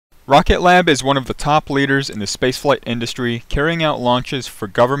Rocket Lab is one of the top leaders in the spaceflight industry, carrying out launches for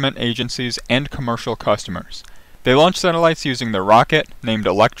government agencies and commercial customers. They launch satellites using their rocket, named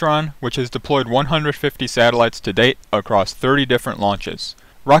Electron, which has deployed 150 satellites to date across 30 different launches.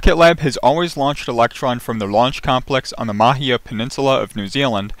 Rocket Lab has always launched Electron from their launch complex on the Mahia Peninsula of New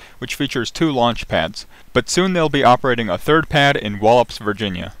Zealand, which features 2 launch pads, but soon they'll be operating a 3rd pad in Wallops,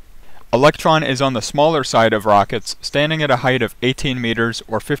 Virginia. Electron is on the smaller side of rockets, standing at a height of 18 meters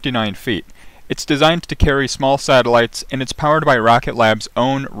or 59 feet. It's designed to carry small satellites, and it's powered by Rocket Lab's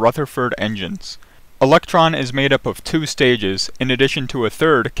own Rutherford engines. Electron is made up of 2 stages, in addition to a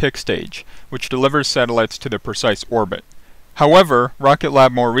 3rd kick stage, which delivers satellites to their precise orbit. However, Rocket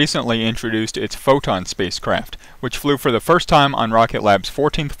Lab more recently introduced its Photon spacecraft, which flew for the first time on Rocket Lab's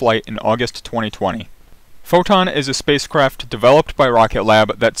 14th flight in August 2020. Photon is a spacecraft developed by Rocket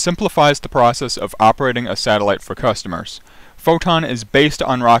Lab that simplifies the process of operating a satellite for customers. Photon is based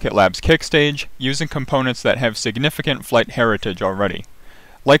on Rocket Lab's kick stage, using components that have significant flight heritage already.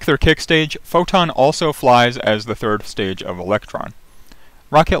 Like their kick stage, Photon also flies as the 3rd stage of Electron.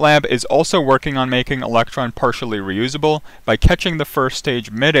 Rocket Lab is also working on making Electron partially reusable by catching the 1st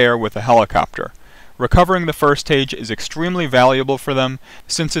stage mid-air with a helicopter. Recovering the 1st stage is extremely valuable for them,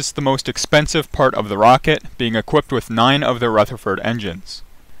 since it's the most expensive part of the rocket, being equipped with 9 of their Rutherford engines.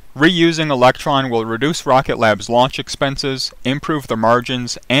 Reusing Electron will reduce Rocket Lab's launch expenses, improve their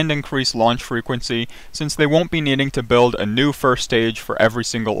margins, and increase launch frequency, since they won't be needing to build a new 1st stage for every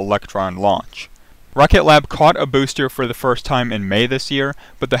single Electron launch. Rocket Lab caught a booster for the first time in May this year,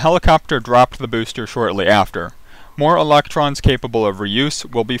 but the helicopter dropped the booster shortly after. More Electrons capable of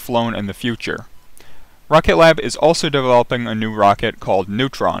reuse will be flown in the future. Rocket Lab is also developing a new rocket called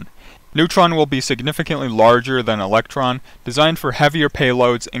Neutron. Neutron will be significantly larger than Electron, designed for heavier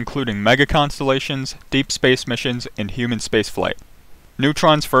payloads including mega-constellations, deep space missions, and human spaceflight.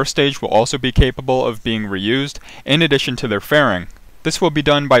 Neutron's 1st stage will also be capable of being reused, in addition to their fairing. This will be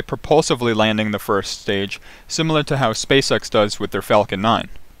done by propulsively landing the 1st stage, similar to how SpaceX does with their Falcon 9.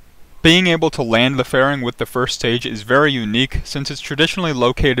 Being able to land the fairing with the 1st stage is very unique, since it's traditionally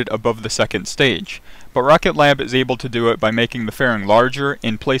located above the 2nd stage, but Rocket Lab is able to do it by making the fairing larger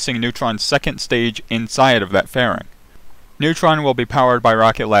and placing Neutron's 2nd stage inside of that fairing. Neutron will be powered by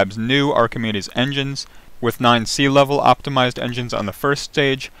Rocket Lab's new Archimedes engines, with 9 sea-level optimized engines on the 1st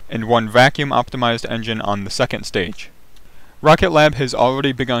stage and 1 vacuum optimized engine on the 2nd stage. Rocket Lab has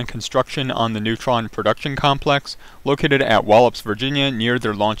already begun construction on the Neutron production complex, located at Wallops, Virginia, near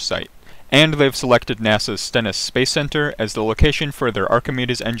their launch site, and they've selected NASA's Stennis Space Center as the location for their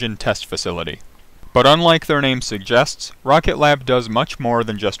Archimedes engine test facility. But unlike their name suggests, Rocket Lab does much more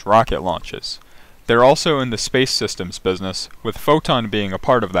than just rocket launches. They're also in the space systems business, with Photon being a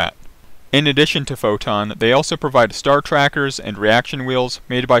part of that. In addition to Photon, they also provide star trackers and reaction wheels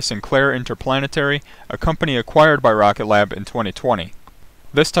made by Sinclair Interplanetary, a company acquired by Rocket Lab in 2020.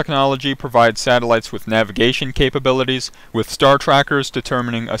 This technology provides satellites with navigation capabilities, with star trackers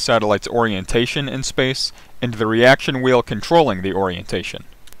determining a satellite's orientation in space, and the reaction wheel controlling the orientation.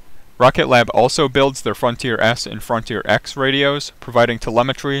 Rocket Lab also builds their Frontier S and Frontier X radios, providing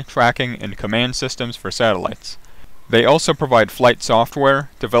telemetry, tracking, and command systems for satellites. They also provide flight software,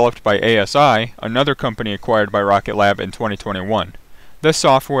 developed by ASI, another company acquired by Rocket Lab in 2021. This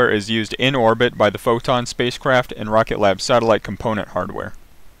software is used in orbit by the Photon spacecraft and Rocket Lab's satellite component hardware.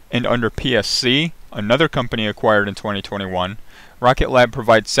 And under PSC, another company acquired in 2021, Rocket Lab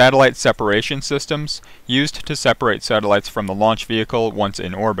provides satellite separation systems, used to separate satellites from the launch vehicle once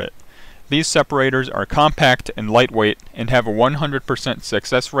in orbit. These separators are compact and lightweight and have a 100%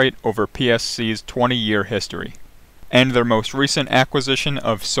 success rate over PSC's 20-year history. And their most recent acquisition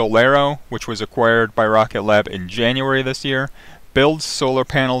of Solero, which was acquired by Rocket Lab in January this year, builds solar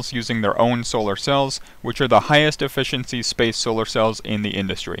panels using their own solar cells, which are the highest efficiency space solar cells in the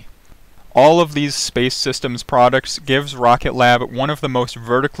industry. All of these space systems products gives Rocket Lab one of the most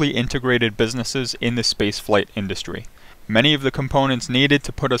vertically integrated businesses in the spaceflight industry. Many of the components needed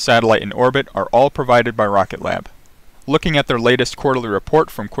to put a satellite in orbit are all provided by Rocket Lab. Looking at their latest quarterly report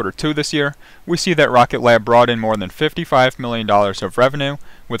from Q2 this year, we see that Rocket Lab brought in more than $55 million of revenue,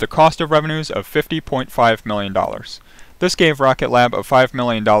 with a cost of revenues of $50.5 million. This gave Rocket Lab a $5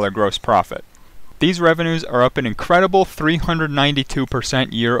 million gross profit. These revenues are up an incredible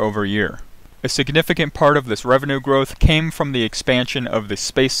 392% year over year. A significant part of this revenue growth came from the expansion of the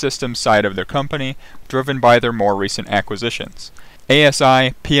space systems side of their company, driven by their more recent acquisitions.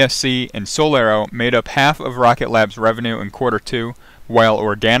 ASI, PSC, and Solero made up half of Rocket Lab's revenue in Q2, while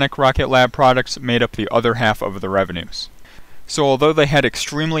organic Rocket Lab products made up the other half of the revenues. So although they had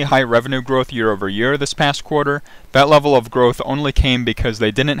extremely high revenue growth year over year this past quarter, that level of growth only came because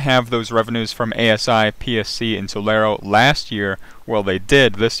they didn't have those revenues from ASI, PSC, and Solero last year, while they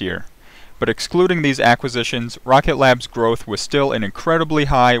did this year. But excluding these acquisitions, Rocket Lab's growth was still an incredibly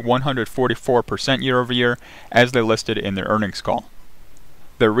high 144% year over year, as they listed in their earnings call.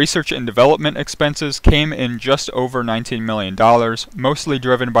 Their research and development expenses came in just over $19 million, mostly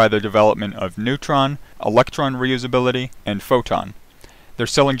driven by the development of Neutron, Electron reusability, and Photon. Their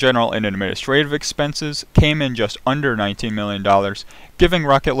selling, general, and administrative expenses came in just under $19 million, giving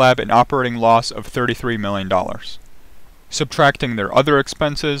Rocket Lab an operating loss of $33 million. Subtracting their other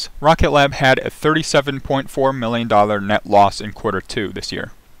expenses, Rocket Lab had a $37.4 million net loss in quarter 2 this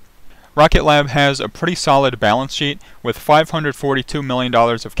year. Rocket Lab has a pretty solid balance sheet with $542 million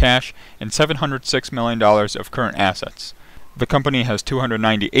of cash and $706 million of current assets. The company has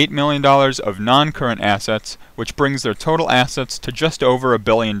 $298 million of non-current assets, which brings their total assets to just over $1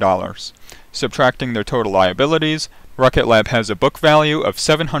 billion. Subtracting their total liabilities, Rocket Lab has a book value of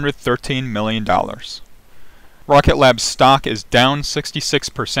 $713 million. Rocket Lab's stock is down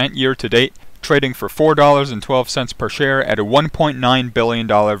 66% year to date, trading for $4.12 per share at a $1.9 billion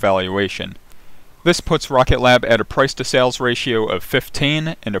valuation. This puts Rocket Lab at a price-to-sales ratio of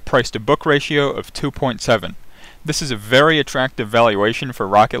 15 and a price-to-book ratio of 2.7. This is a very attractive valuation for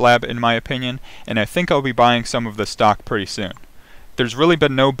Rocket Lab in my opinion, and I think I'll be buying some of the stock pretty soon. There's really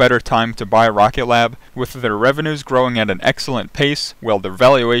been no better time to buy Rocket Lab, with their revenues growing at an excellent pace while their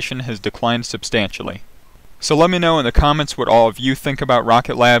valuation has declined substantially. So let me know in the comments what all of you think about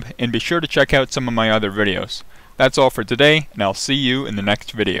Rocket Lab, and be sure to check out some of my other videos. That's all for today, and I'll see you in the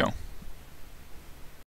next video.